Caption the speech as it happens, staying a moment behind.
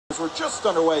we're just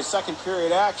underway. Second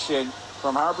period action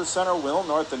from Harbor Center, Will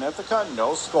North and Ithaca,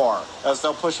 no score. As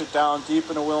they'll push it down deep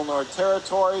into Will North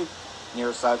territory.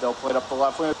 Near side, they'll play it up the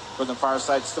left wing. From the far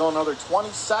side, still another 20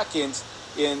 seconds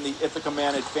in the Ithaca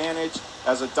man advantage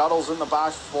as it Duddles in the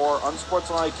box for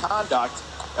unsportsmanlike conduct.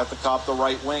 Ithaca up the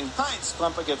right wing. Heinz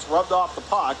Klempa gets rubbed off the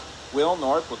puck. Will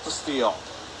North with the steal.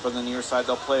 From the near side,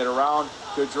 they'll play it around.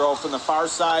 Good draw from the far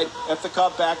side.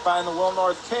 Ithaca back behind the Will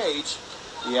North cage.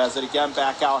 He has it again,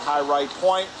 back out high right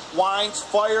point. Winds,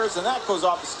 fires, and that goes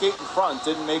off the skate in front.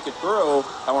 Didn't make it through,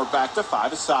 and we're back to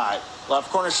 5-a-side. Left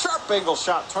corner, sharp angle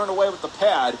shot, turned away with the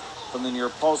pad. From the near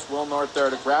post, Will North there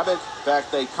to grab it.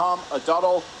 Back they come, a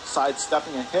Duddle,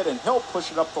 sidestepping a hit, and he'll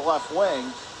push it up the left wing.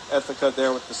 Ithaca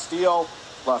there with the steal.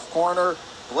 Left corner,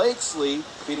 Blakesley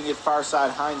feeding it far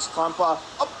side, Heinz Klempa.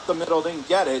 Up the middle, didn't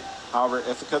get it. However,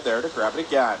 Ithaca there to grab it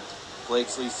again.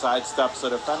 Blakesley sidesteps the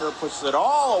defender, pushes it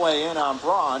all the way in on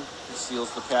Braun. He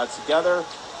seals the pads together.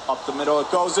 Up the middle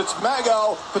it goes. It's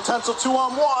Mego. Potential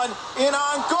 2-on-1. In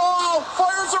on goal.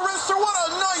 Fires a wrister. What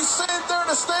a nice save there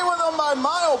to stay with him by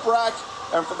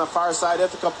Milebrecht. And from the far side,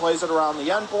 Ithaca plays it around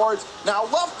the end boards. Now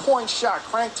left point shot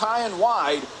cranked high and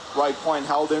wide. Right point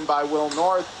held in by Will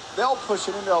North. They'll push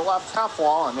it into the left half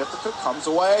wall, and Ithaca comes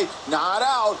away. Not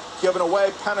out. Giving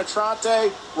away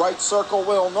Penetrante. Right circle,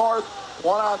 Will North.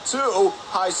 1-on-2.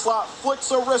 High slot. Flicks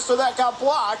a wrister. That got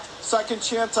blocked. Second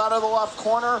chance out of the left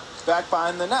corner. Back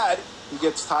behind the net. He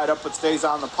gets tied up but stays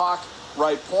on the puck.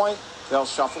 Right point. They'll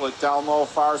shuffle it down low,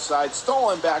 far side.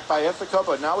 Stolen back by Ithaca,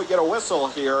 but now we get a whistle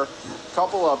here.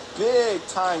 Couple of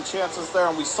big-time chances there,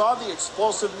 and we saw the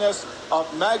explosiveness of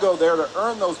Mego there to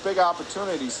earn those big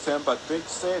opportunities, Tim, but big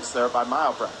saves there by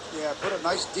Milebrecht. Yeah, put a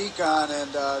nice deke on,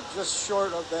 and just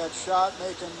short of that shot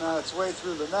making its way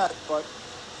through the net. But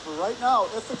for right now,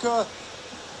 Ithaca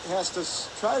has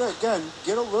to try to, again,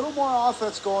 get a little more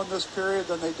offense going this period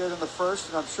than they did in the first,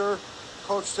 and I'm sure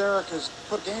Coach Derek has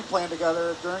put a game plan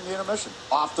together during the intermission.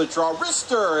 Off the draw,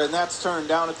 wrister, and that's turned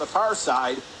down at the far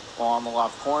side. Ball on the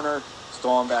left corner,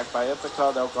 stolen back by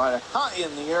Ithaca. They'll glide it high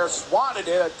in the air, swatted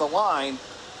it at the line,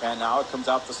 and now it comes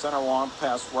out the center long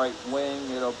past right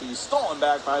wing. It'll be stolen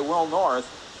back by Will North.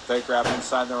 They grab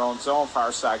inside their own zone,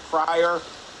 far side Cryer,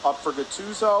 up for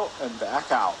Gattuso, and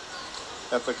back out.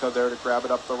 Ithaca there to grab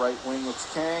it up the right wing.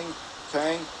 It's Kang.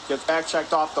 Kang gets back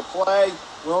checked off the play.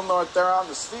 Will North there on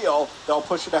the steal. They'll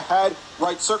push it ahead.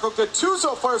 Right circle.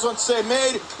 Gattuso fires one save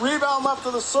made. Rebound left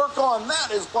of the circle, and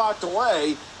that is blocked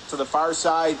away to the far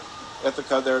side.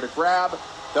 Ithaca there to grab.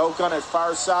 They'll gun it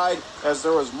far side as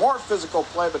there was more physical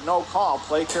play, but no call.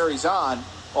 Play carries on.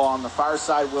 On the far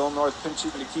side, Will North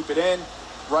pinching to keep it in.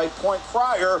 Right point,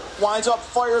 Cryer winds up,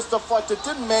 fires, deflected,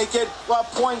 didn't make it.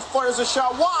 Left point, fires a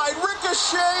shot wide.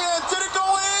 Ricochet, and did it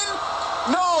go in?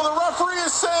 No, the referee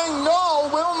is saying no.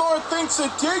 Will North thinks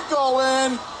it did go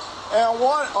in. And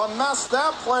what a mess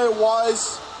that play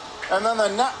was. And then the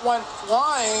net went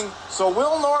flying. So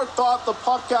Will North thought the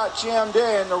puck got jammed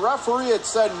in. The referee had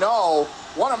said no.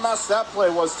 What a mess that play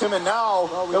was, Tim. And now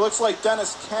it looks like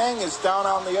Dennis Kang is down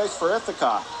on the ice for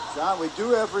Ithaca. John, we do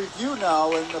have review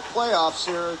now in the playoffs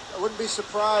here. I wouldn't be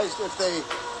surprised if they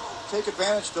take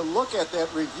advantage to look at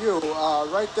that review.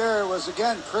 Right there was,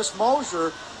 again, Chris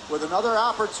Mosier with another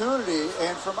opportunity.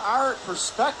 And from our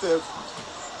perspective,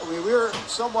 I mean, we were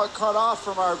somewhat cut off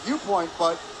from our viewpoint,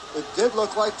 but it did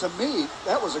look like to me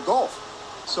that was a goal.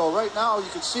 So right now you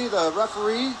can see the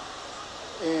referee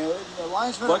and the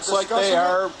linesman. Looks like they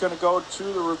are going to go to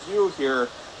the review here,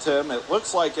 Tim. It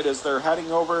looks like it is. They're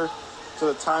heading over to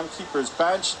the timekeeper's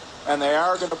bench, and they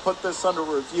are going to put this under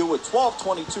review with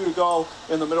 12:22 to go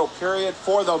in the middle period.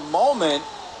 For the moment,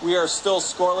 we are still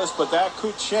scoreless, but that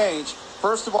could change.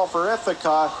 First of all, for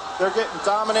Ithaca, they're getting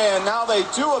dominated, and now they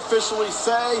do officially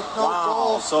say no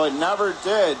goal. So it never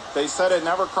did. They said it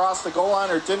never crossed the goal line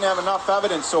or didn't have enough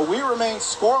evidence. So we remain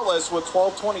scoreless with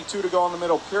 12:22 to go in the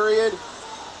middle period.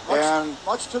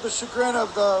 Much to the chagrin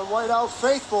of the whiteout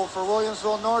faithful for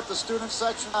Williamsville North, the student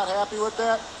section not happy with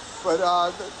that. But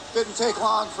it didn't take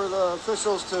long for the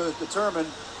officials to determine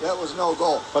that was no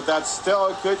goal. But that's still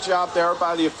a good job there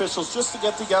by the officials just to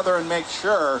get together and make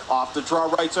sure. Off the draw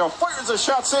right zone, fires a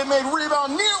shot, save made,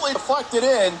 rebound, nearly deflected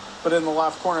in. But in the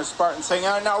left corner, Spartans hang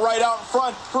on. Now right out in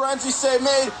front, Ferenczi save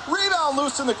made, rebound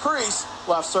loose in the crease.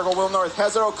 Left circle, Will North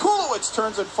has it. Okulowicz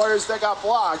turns and fires, that got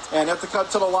blocked. And at the cut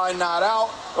to the line, not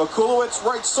out. Okulowicz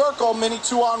right circle, mini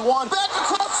 2-on-1. Back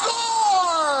across,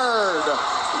 scored!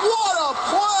 What a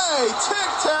play!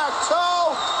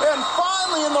 Tic-tac-toe, and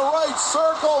finally in the right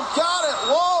circle, got it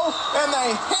low, and they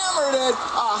hammered it.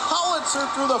 A howitzer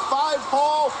through the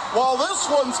 5-hole. Well, this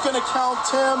one's going to count,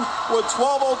 Tim, with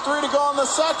 12:03 to go in the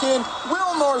second.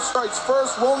 Will North strikes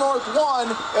first. Will North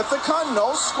 1. Ithaca,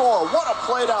 no score. What a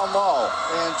play down low.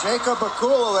 And Jacob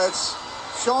Akula, that's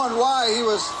showing why he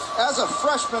was, as a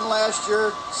freshman last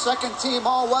year, second team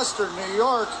All-Western New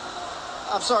York.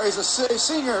 I'm sorry, he's a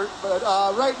senior, but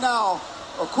right now,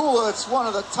 Akula, it's one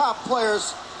of the top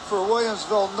players for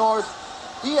Williamsville North.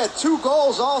 He had 2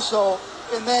 goals also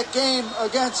in that game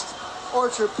against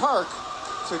Orchard Park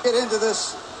to get into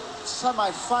this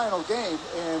semifinal game,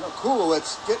 and Akula,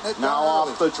 it's getting it now down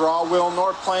off early. the draw. Will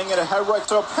North playing it ahead right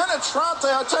to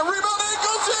Penetrante. Rebound, and it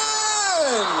goes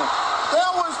in!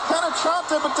 That was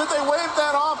Penetrante, but did they wave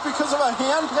that off because of a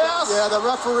hand pass? Yeah, the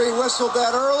referee whistled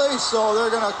that early, so they're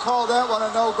going to call that one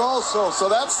a no goal. So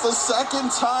that's the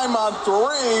second time on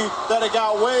 3 that it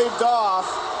got waved off.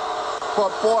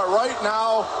 But boy, right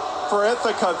now for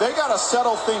Ithaca, they got to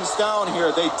settle things down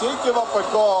here. They did give up a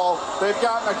goal. They've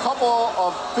gotten a couple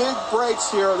of big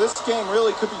breaks here. This game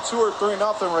really could be 2 or 3-0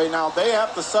 right now. They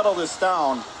have to settle this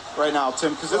down right now,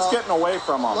 Tim, because it's getting away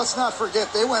from them. Let's not forget,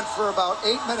 they went for about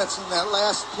 8 minutes in that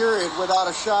last period without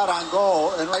a shot on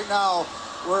goal, and right now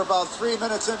we're about 3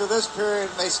 minutes into this period,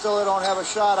 and they still don't have a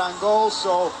shot on goal,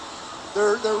 so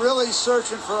they're really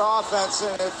searching for offense.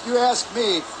 And if you ask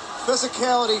me,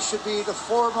 physicality should be the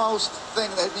foremost thing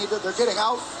they're getting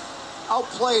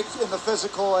outplayed in the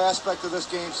physical aspect of this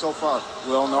game so far.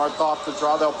 Will North off the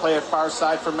draw. They'll play it far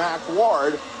side for Mac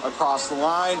Ward across the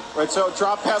line. Right, so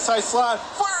drop pass, high slot,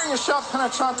 firing a shot,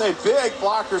 Penetrante, big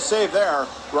blocker save there.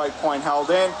 Right point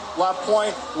held in, left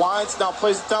point, winds, now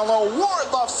plays it down low.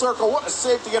 Ward left circle, what a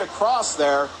save to get across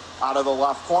there. Out of the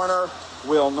left corner,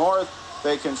 Will North,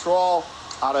 they control,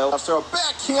 out of the left circle,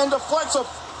 backhand deflects, a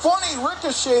funny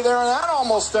ricochet there, and that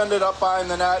almost ended up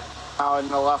behind the net. Now in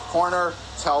the left corner,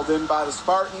 it's held in by the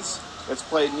Spartans. It's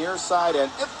played near side,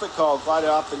 and Ithaca glided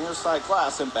off the near side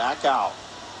glass and back out.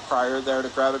 Pryor there to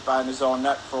grab it behind his own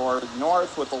net for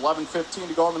North with 11:15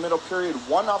 to go in the middle period.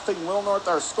 1-0 Will North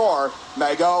our score.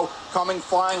 Mago coming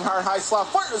flying hard, high slot,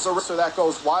 fires a wrister that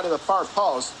goes wide of the far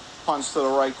post. Punch to the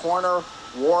right corner.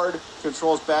 Ward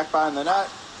controls back behind the net.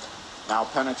 Now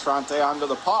Penetrante onto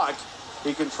the puck.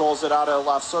 He controls it out of the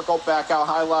left circle, back out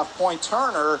high left point.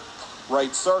 Turner,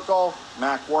 right circle.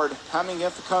 Mac Ward hemming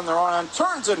Ithaca on their own end.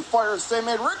 Turns and fires. They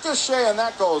made ricochet, and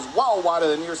that goes well wide of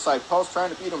the near side post,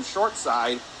 trying to beat him short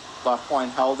side. Left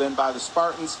point held in by the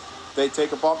Spartans. They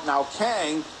take a bump. Now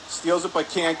Kang steals it but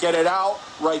can't get it out.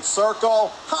 Right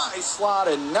circle, high slot,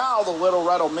 and now the Little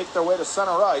Red will make their way to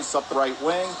center ice up the right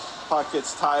wing. Puck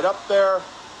gets tied up there.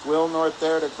 Will North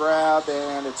there to grab,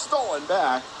 and it's stolen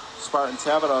back. Spartans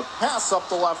have it, a pass up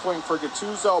the left wing for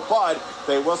Gattuso, but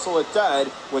they whistle it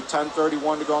dead with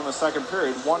 10:31 to go in the second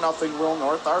period. 1-0 Will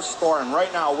North, our score, and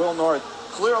right now Will North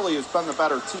clearly has been the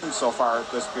better team so far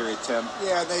this period, Tim.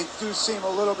 Yeah, they do seem a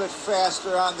little bit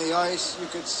faster on the ice. You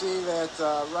could see that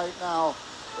right now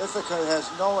Ithaca has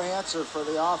no answer for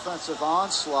the offensive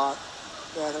onslaught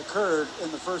that occurred in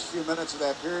the first few minutes of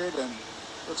that period, and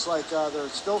looks like they're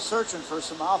still searching for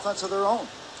some offense of their own.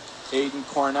 Aiden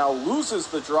Cornell loses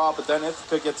the draw, but then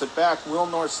Ithaca gets it back. Will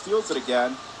North steals it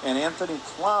again, and Anthony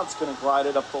Cloud's going to glide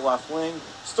it up the left wing.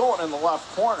 Stolen in the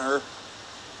left corner.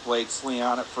 Blakesley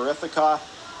on it for Ithaca.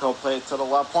 He'll play it to the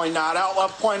left point, not out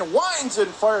left point, winds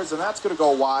and fires, and that's going to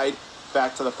go wide.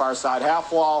 Back to the far side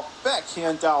half wall.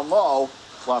 Backhand down low.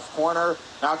 Left corner.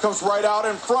 Now it comes right out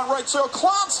in front, right. So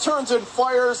Cloud's turns and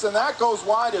fires, and that goes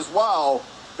wide as well.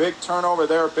 Big turnover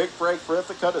there. Big break for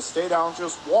Ithaca to stay down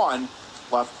just 1.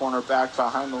 Left corner back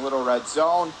behind the Little Red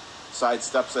zone.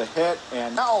 Sidesteps a hit,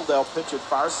 and now they'll pitch it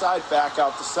far side, back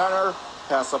out to center.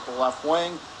 Pass up the left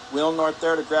wing. Will North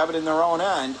there to grab it in their own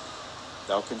end.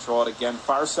 They'll control it again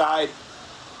far side.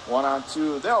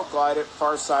 1-on-2. They'll glide it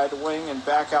far side wing and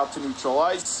back out to neutral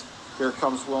ice. Here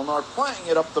comes Will North playing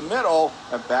it up the middle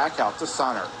and back out to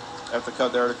center. Ithaca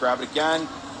there to grab it again.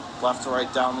 Left to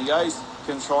right down the ice.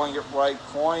 Controlling it right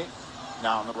point.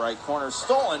 Now in the right corner.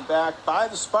 Stolen back by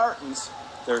the Spartans.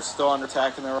 They're still under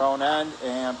attack in their own end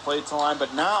and played to line,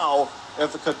 but now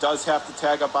Ithaca does have to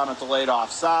tag up on a delayed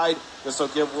offside. This will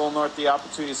give Will North the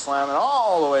opportunity to slam it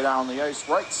all the way down the ice,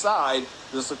 right side.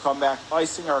 This will come back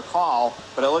icing our call,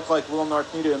 but it looked like Will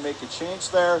North needed to make a change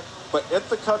there. But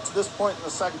Ithaca to this point in the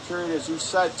second period, as you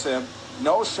said, Tim,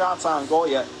 no shots on goal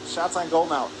yet. Shots on goal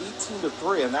now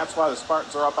 18-3, and that's why the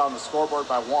Spartans are up on the scoreboard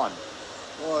by 1.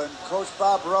 Well, and Coach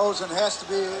Bob Rosen has to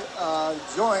be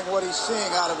enjoying what he's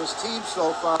seeing out of his team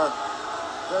so far.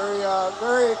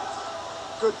 Very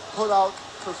good put-out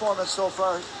performance so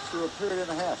far through a period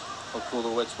and a half.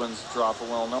 Okulowicz wins the draw for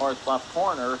Will North. Left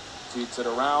corner, Feeds it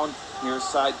around. Near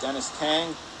side, Dennis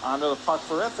Kang onto the puck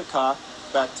for Ithaca.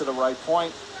 Back to the right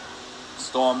point.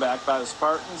 Stolen back by the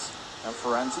Spartans. And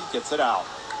Ferenzi gets it out.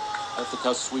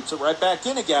 Ithaca sweeps it right back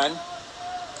in again.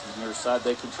 Near side,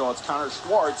 they control. It's Connor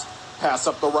Schwartz. Pass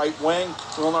up the right wing.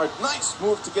 Will North, nice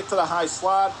move to get to the high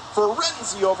slot.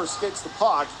 Ferenzi overskates the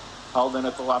puck. Held in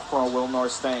at the left corner. Will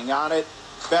North staying on it.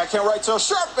 Backhand right, so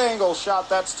sharp angle shot.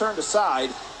 That's turned aside.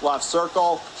 Left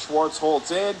circle. Schwartz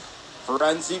holds in.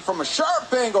 Ferenzi from a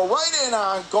sharp angle right in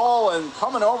on goal. And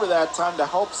coming over that time to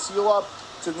help seal up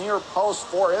to near post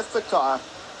for Ithaca.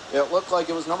 It looked like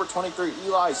it was number 23,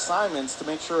 Eli Simons, to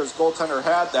make sure his goaltender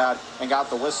had that and got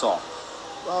the whistle.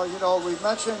 Well, you know, we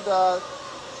mentioned the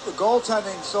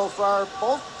goaltending so far.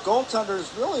 Both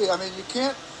goaltenders really, I mean, you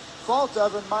can't fault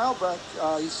Evan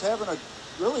Milebrecht. He's having a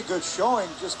really good showing.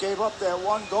 Just gave up that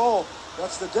one goal.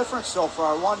 That's the difference so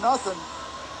far, 1-0.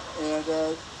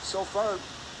 And so far,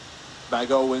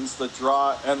 Bago wins the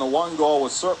draw, and the one goal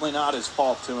was certainly not his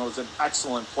fault, Tim. It was an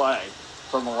excellent play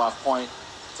from the left point.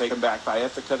 Taken back by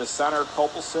Ithaca to center.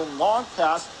 Kopelson, long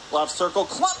pass, left circle.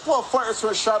 Klemplo fires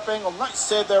for a sharp angle. Nice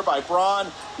save there by Braun.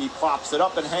 He pops it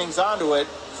up and hangs onto it,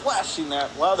 flashing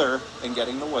that leather and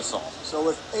getting the whistle. So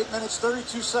with 8 minutes,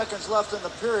 32 seconds left in the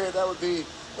period, that would be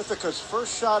Ithaca's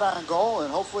first shot on goal,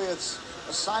 and hopefully it's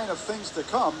a sign of things to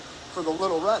come for the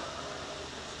Little Red.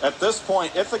 At this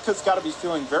point, Ithaca's got to be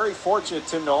feeling very fortunate,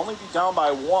 Tim, to only be down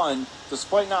by one.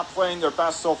 Despite not playing their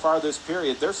best so far this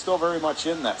period, they're still very much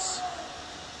in this.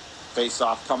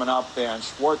 Face-off coming up, and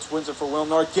Schwartz wins it for Will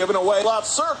North. Given away, left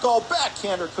circle.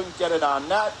 Backhander couldn't get it on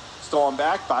net. Stolen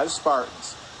back by the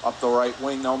Spartans. Up the right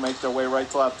wing, they'll make their way right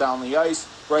to left down the ice.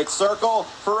 Right circle.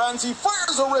 Ferenzi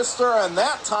fires a wrister, and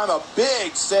that time a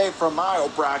big save from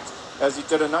Milebrecht, as he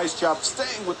did a nice job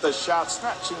staying with the shot,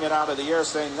 snatching it out of the air,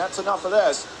 saying that's enough of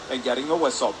this, and getting the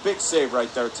whistle. Big save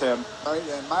right there, Tim. All right,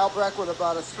 and Milebrecht with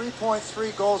about a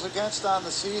 3.3 goals against on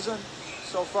the season.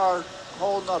 So far,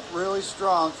 holding up really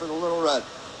strong for the Little Red.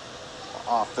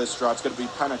 Off this draw, it's going to be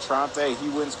Penetrante. He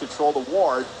wins control of the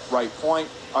ward. Right point,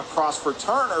 across for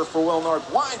Turner for Will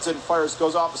North. Winds and fires,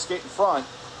 goes off the skate in front.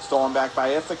 Stolen back by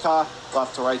Ithaca.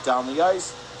 Left to right down the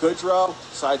ice. Goodrow,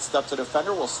 sidestep to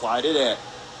defender, will slide it in.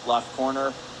 Left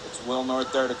corner, it's Will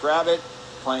North there to grab it.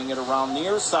 Playing it around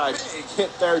near side. Big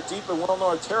hit there deep in Will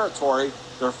North territory.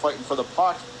 They're fighting for the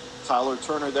puck. Tyler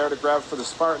Turner there to grab for the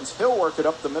Spartans. He'll work it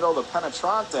up the middle to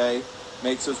Penetrante.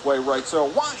 Makes his way right, so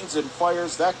winds and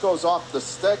fires. That goes off the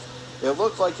stick. It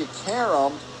looked like it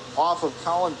caromed off of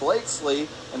Colin Blakesley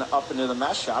and up into the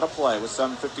mesh. Out of play with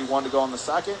 7:51 to go in the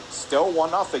second. Still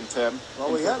 1-0, Tim.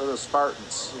 Well, we have the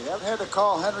Spartans. We haven't had to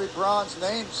call Henry Braun's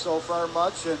name so far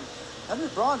much, and Henry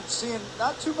Braun seeing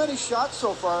not too many shots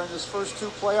so far in his first two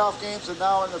playoff games, and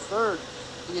now in the third.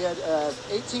 He had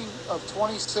 18 of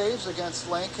 20 saves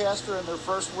against Lancaster in their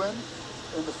first win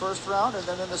in the first round, and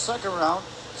then in the second round,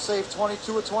 saved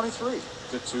 22 of 23.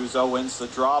 Gattuso wins the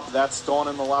draw, but that's stolen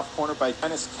in the left corner by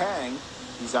Dennis Kang.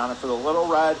 He's on it for the Little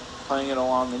Red, playing it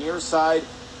along the near side.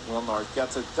 Will North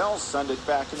gets it. They'll send it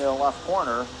back into the left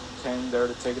corner. Kang there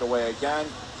to take it away again.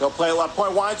 He'll play left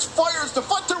point, winds, fires,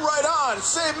 deflected right on.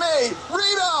 Save made,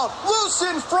 rebound, loose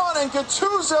in front, and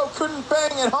Gattuso couldn't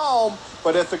bang it home.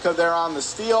 But Ithaca there on the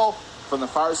steal from the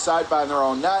far side by their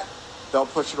own net. They'll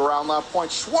push it around left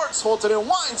point. Schwartz holds it in,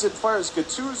 winds and fires.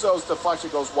 Gattuso's deflection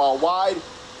goes well wide.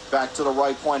 Back to the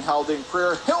right point, held in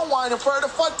Creer. He'll wind and fire,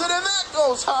 deflected, and that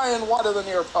goes high and wide of the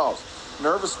near post.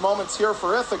 Nervous moments here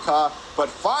for Ithaca, but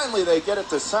finally they get it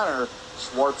to center.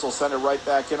 Schwartz will send it right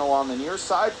back in along the near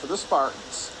side for the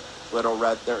Spartans. Little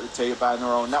Red there to take it by their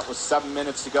own net with 7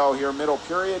 minutes to go here, middle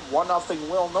period. 1-0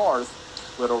 Will North.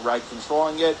 Little Red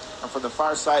controlling it, and from the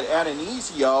far side,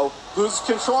 Adonisio, who's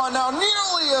controlling now.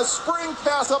 Nearly a spring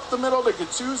pass up the middle to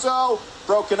Gattuso,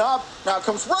 broken up. Now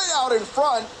comes right out in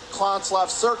front. Clont's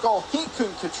left circle, he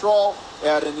couldn't control.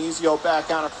 Adonisio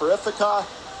back on it for Ithaca.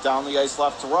 Down the ice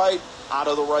left to right, out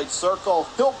of the right circle.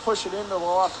 He'll push it into the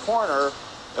left corner.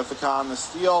 Ithaca on the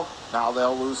steal. Now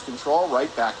they'll lose control,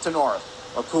 right back to North.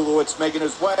 Okulowicz making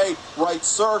his way, right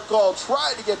circle,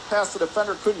 tried to get past the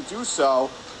defender, couldn't do so.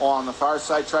 On the far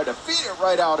side, tried to feed it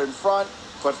right out in front,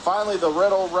 but finally the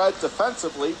Little Red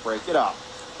defensively break it up.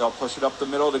 They'll push it up the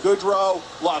middle to Goodrow,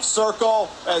 left circle,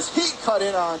 as he cut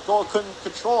in on goal, couldn't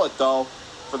control it though.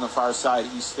 From the far side,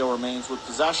 he still remains with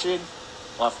possession.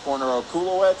 Left corner,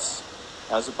 Okulowicz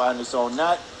has it behind his own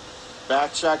net.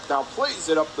 Back check, now plays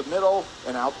it up the middle,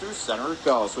 and out through center it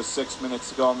goes. With 6 minutes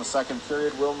to go in the second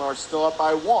period, Will North still up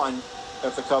by one.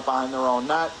 Ithaca behind their own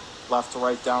net, left to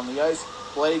right down the ice.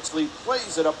 Blakesley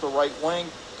plays it up the right wing,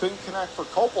 couldn't connect for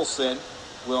Kopelson.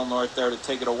 Will North there to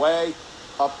take it away,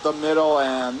 up the middle,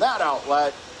 and that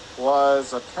outlet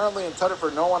was apparently intended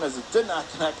for no one as it did not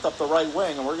connect up the right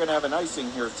wing, and we're going to have an icing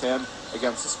here, Tim,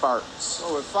 against the Spartans.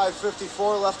 So with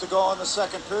 5:54 left to go in the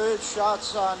second period,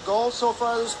 shots on goal so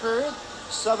far this period,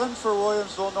 7 for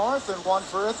Williamsville North and 1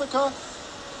 for Ithaca.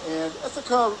 And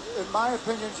Ithaca, in my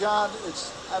opinion, John,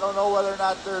 I don't know whether or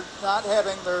not they're not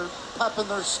having their pep in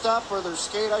their step or their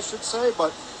skate, I should say, but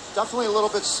definitely a little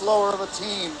bit slower of a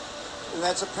team. And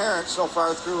that's apparent so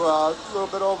far through a little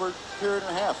bit over a period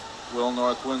and a half. Will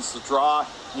North wins the draw.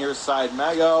 Near side,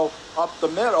 Mego. Up the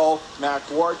middle, Mac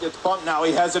Ward gets bumped. Now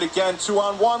he has it again.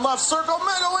 2-on-1. Left circle.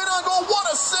 Mego in on goal.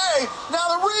 What a save. Now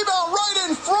the rebound right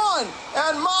in front.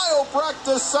 And Myobrecht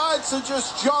decides to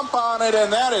just jump on it.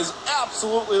 And that is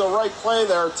absolutely the right play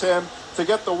there, Tim, to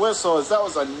get the whistle, as that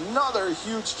was another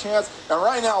huge chance. And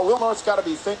right now, Will North's got to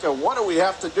be thinking, what do we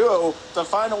have to do to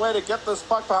find a way to get this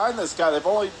puck behind this guy? They've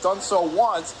only done so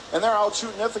once, and they're out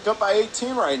shooting Ithaca by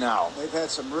 18 right now. They've had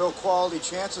some real quality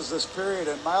chances this period,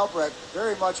 and Myobrecht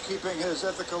very much keeping his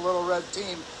Ithaca Little Red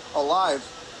team alive.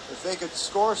 If they could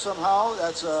score somehow,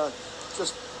 that's a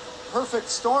just perfect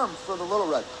storm for the Little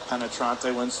Red.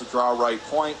 Penetrante wins the draw, right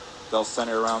point. They'll send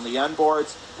it around the end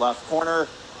boards. Left corner,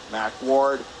 Mac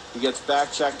Ward. He gets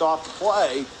back checked off the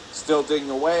play, still digging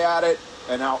away at it.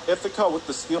 And now Ithaca with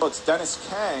the steal, it's Dennis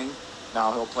Kang.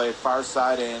 Now he'll play it far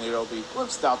side, and it'll be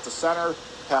glimpsed out to center.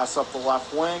 Pass up the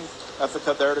left wing.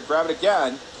 Ithaca there to grab it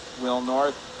again. Will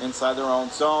North inside their own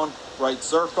zone. Right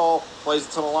circle, plays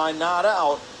it to the line, not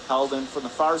out. Held in from the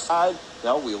far side.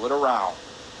 They'll wheel it around.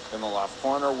 In the left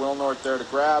corner, Will North there to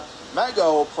grab.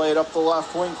 Mego will play it up the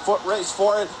left wing, foot race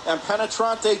for it, and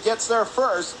Penetrante gets there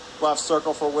first. Left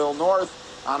circle for Will North.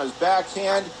 On his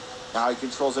backhand, now he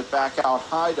controls it back out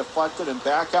high, deflected, and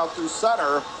back out through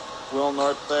center. Will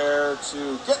North there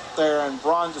to get there, and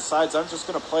Braun decides, I'm just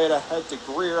going to play it ahead to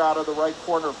Greer out of the right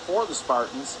corner for the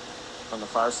Spartans. From the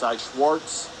far side,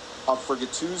 Schwartz up for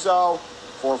Gattuso.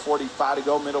 4:45 to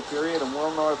go, middle period, and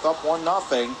Will North up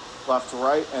 1-0, left to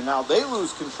right. And now they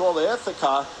lose control of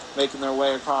Ithaca, making their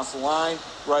way across the line,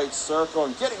 right circle,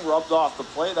 and getting rubbed off the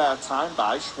play that time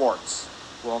by Schwartz.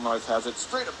 Will North has it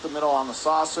straight up the middle on the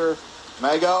saucer.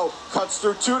 Mego cuts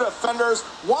through 2 defenders.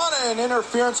 Wanted an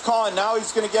interference call, and now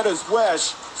he's going to get his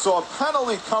wish. So a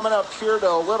penalty coming up here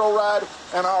to Little Red,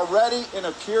 and already in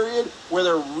a period where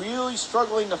they're really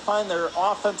struggling to find their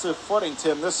offensive footing,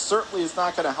 Tim. This certainly is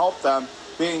not going to help them,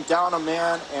 being down a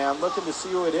man and looking to see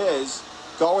who it is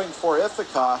going for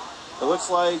Ithaca. It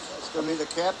looks like it's going to be the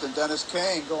captain, Dennis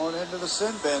Kang, going into the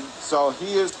sin bin. So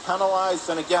he is penalized,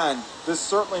 and again, this is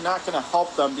certainly not going to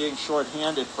help them being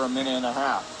shorthanded for a minute and a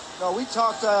half. No, we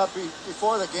talked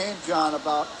before the game, John,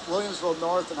 about Williamsville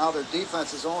North and how their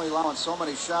defense is only allowing so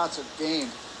many shots a game.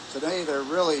 Today, they're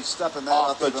really stepping that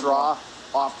up even more.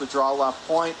 Off the draw, left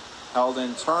point, held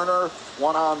in Turner,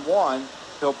 1-on-1.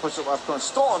 He'll push it left corner,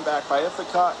 stolen back by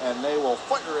Ithaca, and they will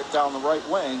fire it down the right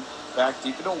wing, back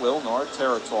deep into Will North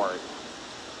territory.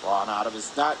 Braun out of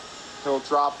his net, he'll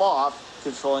drop off,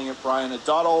 controlling it Brian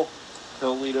Aduddle.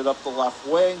 He'll lead it up the left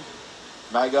wing.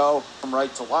 Mego from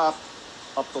right to left,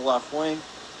 up the left wing.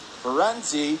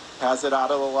 Ferenzi has it out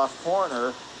of the left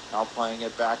corner, now playing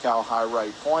it back out high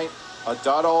right point.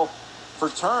 Aduddle for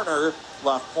Turner,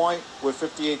 left point with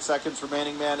 58 seconds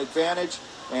remaining, man advantage.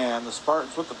 And the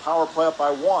Spartans with the power play up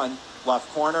by 1. Left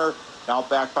corner, now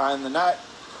back behind the net.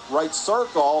 Right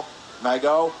circle,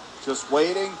 Mego just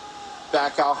waiting.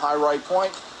 Back out high right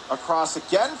point. Across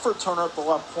again for Turner at the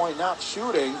left point, not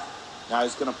shooting. Now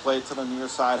he's going to play it to the near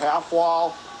side half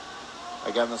wall.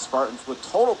 Again, the Spartans with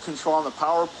total control on the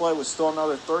power play with still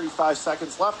another 35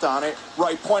 seconds left on it.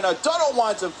 Right point, Aduddle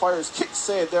winds and fires. Kick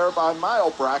save there by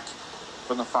Myobrecht.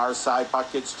 From the far side,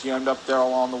 puck gets jammed up there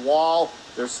along the wall.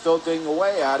 They're still digging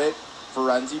away at it.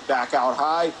 Ferenzi back out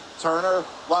high. Turner,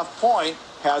 left point,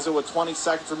 has it with 20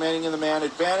 seconds remaining in the man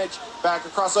advantage. Back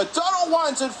across, Aduddle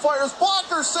winds and fires.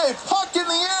 Blocker save, puck in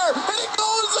the air, and it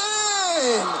goes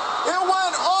in! It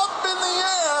went up in the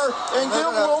air, and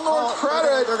give Will North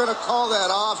credit. They're going to call that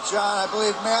off, John. I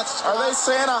believe Matt Scott. Are they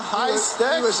saying a high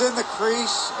stick? He was in the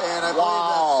crease, and I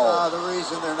believe that's the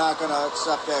reason they're not going to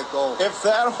accept that goal. If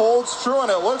that holds true, and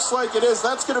it looks like it is,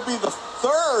 that's going to be the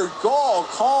 3rd goal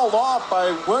called off by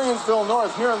Williamsville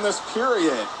North here in this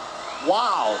period.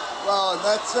 Wow. Well, and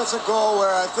that's a goal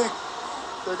where I think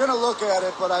they're going to look at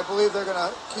it, but I believe they're going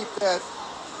to keep that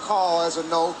call as a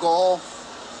no goal.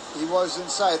 He was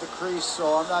inside the crease,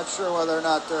 so I'm not sure whether or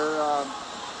not they're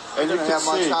going to have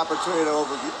much opportunity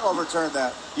to overturn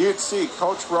that. You'd see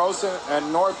Coach Rosen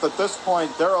and North at this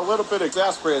point, they're a little bit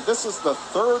exasperated. This is the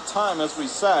 3rd time, as we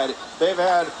said, they've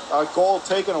had a goal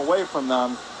taken away from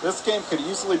them. This game could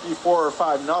easily be 4 or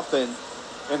 5-0.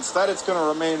 Instead, it's going to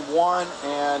remain 1,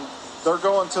 and they're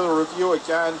going to the review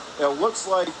again. It looks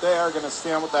like they are going to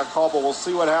stand with that call, but we'll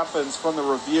see what happens from the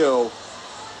review.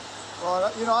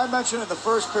 Well, you know, I mentioned in the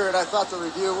first period I thought the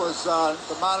review was,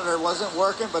 the monitor wasn't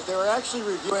working, but they were actually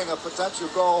reviewing a potential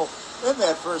goal in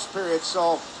that first period.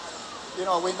 So, you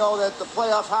know, we know that the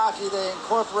playoff hockey, they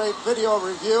incorporate video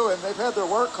review, and they've had their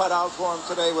work cut out for them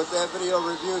today with that video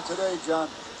review today, John.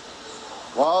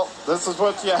 Well, this is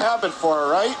what you have it for,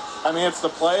 right? I mean, it's the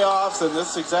playoffs, and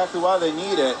this is exactly why they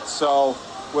need it. So,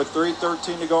 with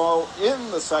 3:13 to go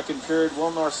in the second period,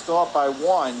 Will North still up by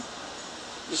 1.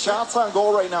 The shots on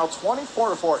goal right now,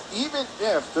 24-4, even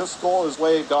if this goal is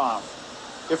waved off.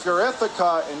 If you're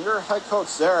Ithaca and you're head coach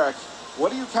Zarek,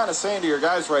 what are you kind of saying to your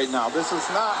guys right now? This is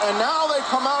not, and now they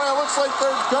come out and it looks like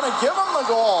they're going to give them the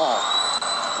goal.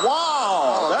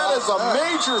 Wow, that is a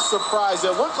major surprise.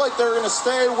 It looked like they were going to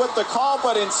stay with the call,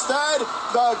 but instead,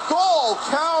 the goal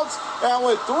counts. And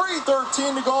with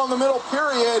 3:13 to go in the middle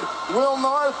period, Will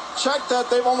North, check that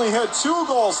they've only had 2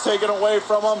 goals taken away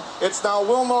from them. It's now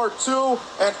Will North 2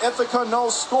 and Ithaca no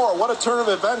score. What a turn of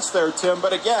events there, Tim.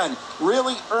 But again,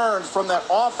 really earned from that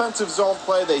offensive zone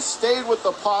play. They stayed with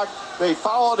the puck. They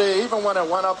followed it even when it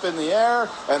went up in the air,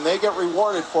 and they get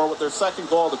rewarded for it with their second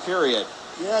goal of the period.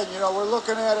 Yeah, you know, we're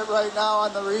looking at it right now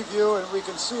on the review, and we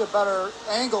can see a better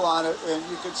angle on it, and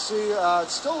you can see it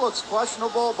still looks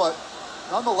questionable, but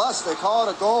nonetheless, they call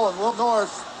it a goal, and Will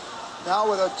North now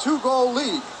with a 2-goal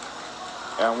lead.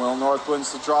 And Will North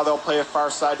wins the draw. They'll play a far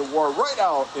side to War right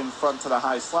out in front to the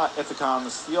high slot. Ithaca on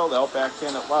the steal. They'll back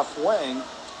in at left wing.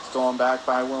 Stolen back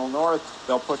by Will North.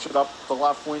 They'll push it up the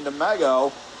left wing to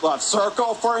Mego. Left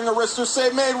circle, firing a wrister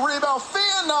save made. Rebound,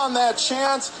 fanned on that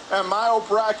chance. And Mayo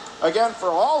Breck, again, for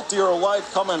all dear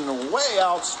life, coming way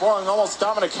out strong. Almost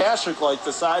Dominic Hasek-like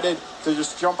decided to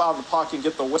just jump out of the puck and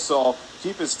get the whistle.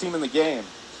 Keep his team in the game.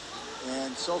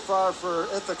 And so far for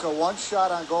Ithaca, 1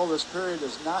 shot on goal this period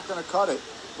is not going to cut it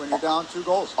when you're down 2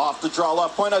 goals. Off the draw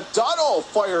left point, a Duddle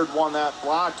fired one that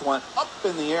blocked, went up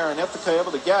in the air, and Ithaca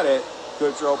able to get it.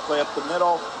 Goodrow play up the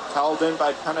middle, held in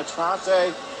by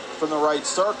Penetrante from the right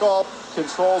circle,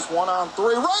 controls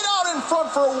 1-on-3, right out in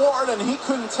front for Ward, and he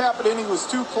couldn't tap it in, he was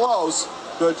too close.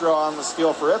 Goodrow on the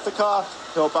steal for Ithaca.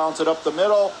 He'll bounce it up the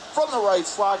middle from the right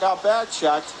slot, got back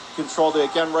checked, controlled it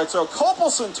again right circle.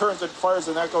 Copelson turns and fires,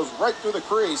 and that goes right through the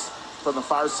crease from the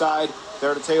far side.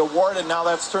 There to take a Ward, and now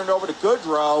that's turned over to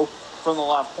Goodrow from the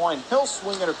left point. He'll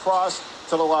swing it across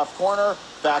to the left corner.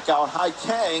 Back out high,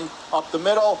 Kang up the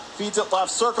middle, feeds it left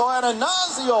circle, and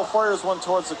Anazio fires one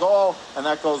towards the goal, and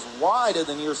that goes wide at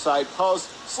the near side post.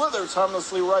 Slithers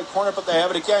harmlessly right corner, but they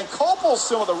have it again.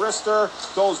 Copelson with a wrister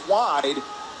goes wide,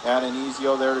 and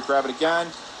Anazio there to grab it again.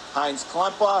 Heinz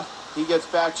Klempa, he gets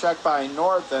back checked by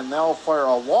North, and they'll fire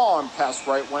a long pass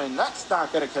right wing. That's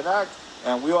not going to connect,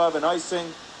 and we'll have an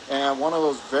icing. And one of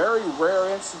those very rare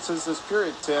instances this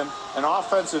period, Tim, an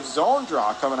offensive zone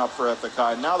draw coming up for Ithaca.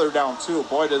 And now they're down 2.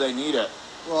 Boy, do they need it.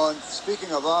 Well, and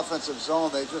speaking of offensive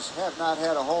zone, they just have not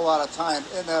had a whole lot of time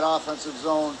in that offensive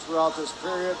zone throughout this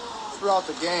period, throughout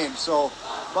the game. So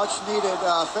much needed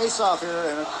face-off here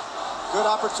and a good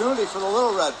opportunity for the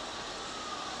Little Red.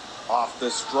 Off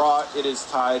this draw, it is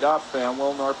tied up, and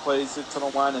Will North plays it to the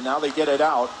line, and now they get it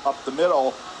out up the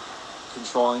middle.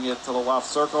 Controlling it to the left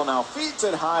circle, now feeds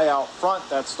it high out front.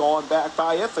 That's stolen back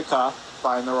by Ithaca,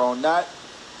 find their own net,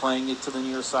 playing it to the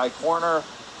near side corner.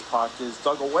 Puck is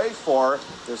dug away for.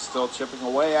 They're still chipping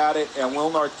away at it, and Will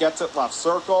North gets it left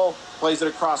circle, plays it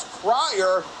across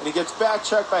Cryer, and he gets back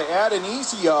checked by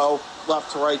Adonisio,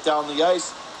 left to right down the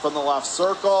ice from the left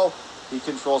circle. He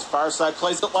controls far side,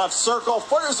 plays it left circle,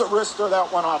 fires a wrister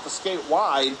that went off the skate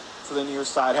wide to the near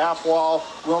side half wall.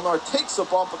 Will North takes a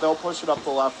bump, but they'll push it up the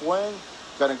left wing.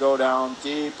 Going to go down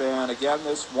deep, and again,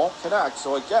 this won't connect.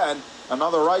 So again,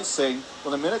 another icing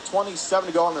with 1:27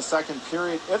 to go in the second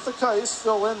period. Ithaca is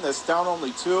still in this, down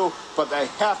only 2, but they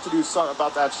have to do something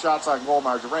about that shots on goal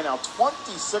margin. Right now,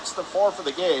 26-4 for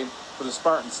the game for the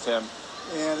Spartans, Tim.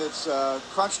 And it's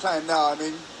crunch time now. I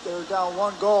mean, they were down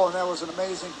 1 goal, and that was an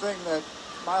amazing thing that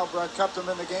Milebrecht kept them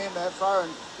in the game that far,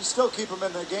 and you still keep them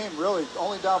in the game, really,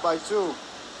 only down by 2.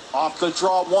 Off the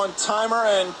draw, one-timer,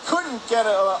 and couldn't get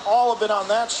all of it on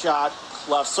that shot.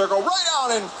 Left circle, right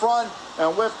out in front,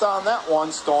 and whipped on that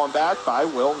one, stolen back by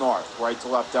Will North. Right to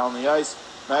left down the ice.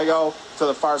 Mego to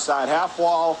the far side half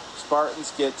wall.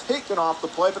 Spartans get taken off the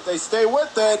play, but they stay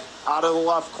with it. Out of the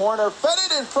left corner, fed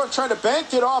it in front, trying to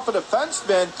bank it off a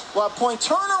defenseman. Left point,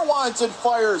 Turner winds and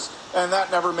fires, and that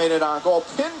never made it on goal.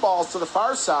 Pinballs to the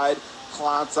far side.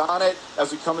 Klontz on it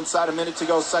as we come inside a minute to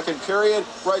go, second period.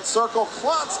 Right circle,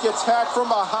 Klontz gets hacked from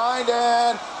behind,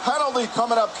 and penalty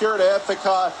coming up here to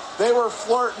Ithaca. They were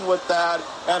flirting with that,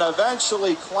 and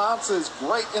eventually Klontz's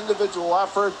great individual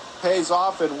effort pays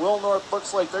off, and Will North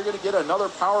looks like they're going to get another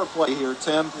power play here,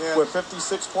 Tim, with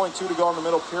 56.2 to go in the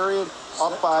middle period,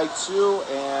 up by 2,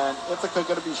 and Ithaca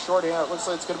going to be shorthanded. It looks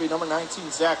like it's going to be number 19,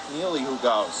 Zach Neely, who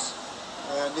goes.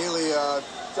 And Neely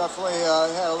definitely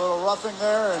had a little roughing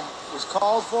there and was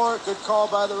called for it. Good call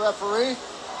by the referee.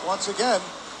 Once again,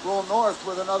 Will North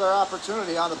with another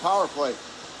opportunity on the power play.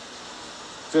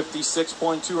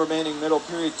 56.2 remaining middle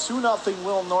period, 2-0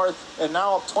 Will North, and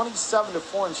now up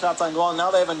 27-4 in shots on goal. And now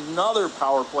they have another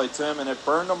power play, Tim, and it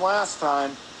burned them last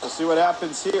time. We'll see what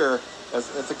happens here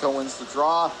as Ithaca wins the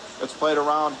draw. It's played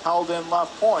around, held in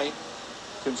left point,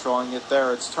 controlling it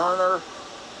there. It's Turner.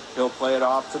 He'll play it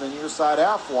off to the near side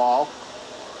half wall.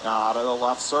 Now out of the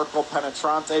left circle,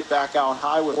 Penetrante back out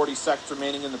high with 40 seconds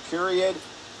remaining in the period.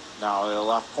 Now in the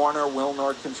left corner, Will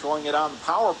North controlling it on the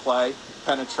power play.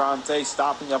 Penetrante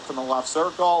stopping up from the left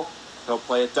circle. He'll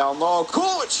play it down low.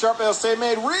 Cool, it's sharp as they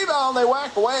made rebound. They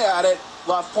whack away at it.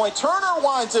 Left point, Turner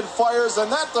winds and fires,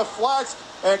 and that deflects,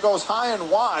 and it goes high and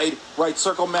wide. Right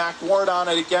circle, Mac Ward on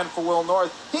it again for Will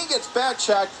North. He gets back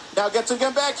checked. Now gets it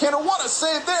again backhander. What a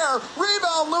save there.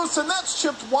 Rebound loose, and that's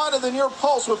chipped wide of the near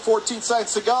post with 14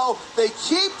 seconds to go. They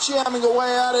keep jamming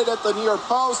away at it at the near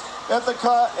post.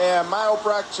 Ithaca and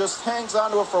Mylebrecht just hangs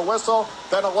onto it for a whistle.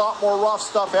 Then a lot more rough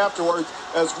stuff afterwards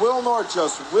as Will North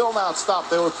just will not stop.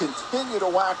 They will continue to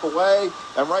whack away.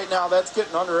 And right now that's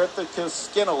getting under Ithaca's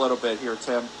skin a little bit here,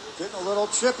 Tim. Getting a little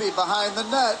chippy behind the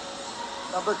net.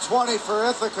 Number 20 for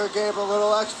Ithaca gave a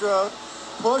little extra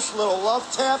push, a little love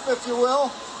tap, if you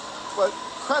will. But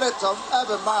credit to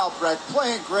Evan Mylebrecht,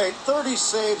 playing great. 30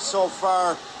 saves so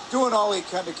far, doing all he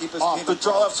can to keep his team. Off the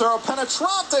draw left circle,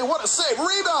 Penetrante, what a save.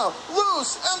 Rebound,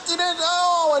 loose, emptied in.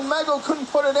 Oh, and Mego couldn't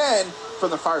put it in. From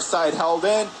the far side, held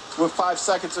in with 5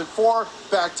 seconds and 4.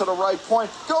 Back to the right point,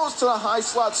 goes to the high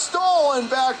slot, stolen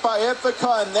back by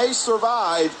Ithaca, and they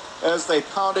survive as they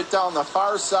pound it down the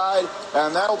far side,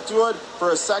 and that'll do it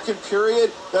for a second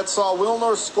period. That saw Will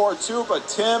North score 2, but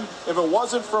Tim, if it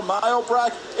wasn't for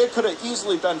Mylebrecht, it could have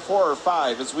easily been 4 or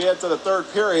 5 as we head to the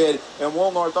third period, and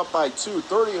Will North up by 2,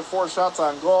 30-4 shots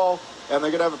on goal, and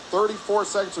they're going to have 34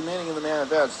 seconds remaining in the man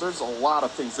advantage. There's a lot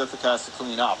of things Ithaca has to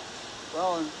clean up.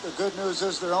 Well, and the good news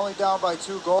is they're only down by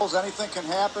 2 goals. Anything can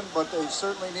happen, but they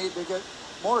certainly need to get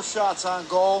more shots on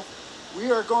goal.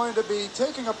 We are going to be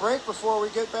taking a break before we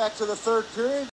get back to the third period.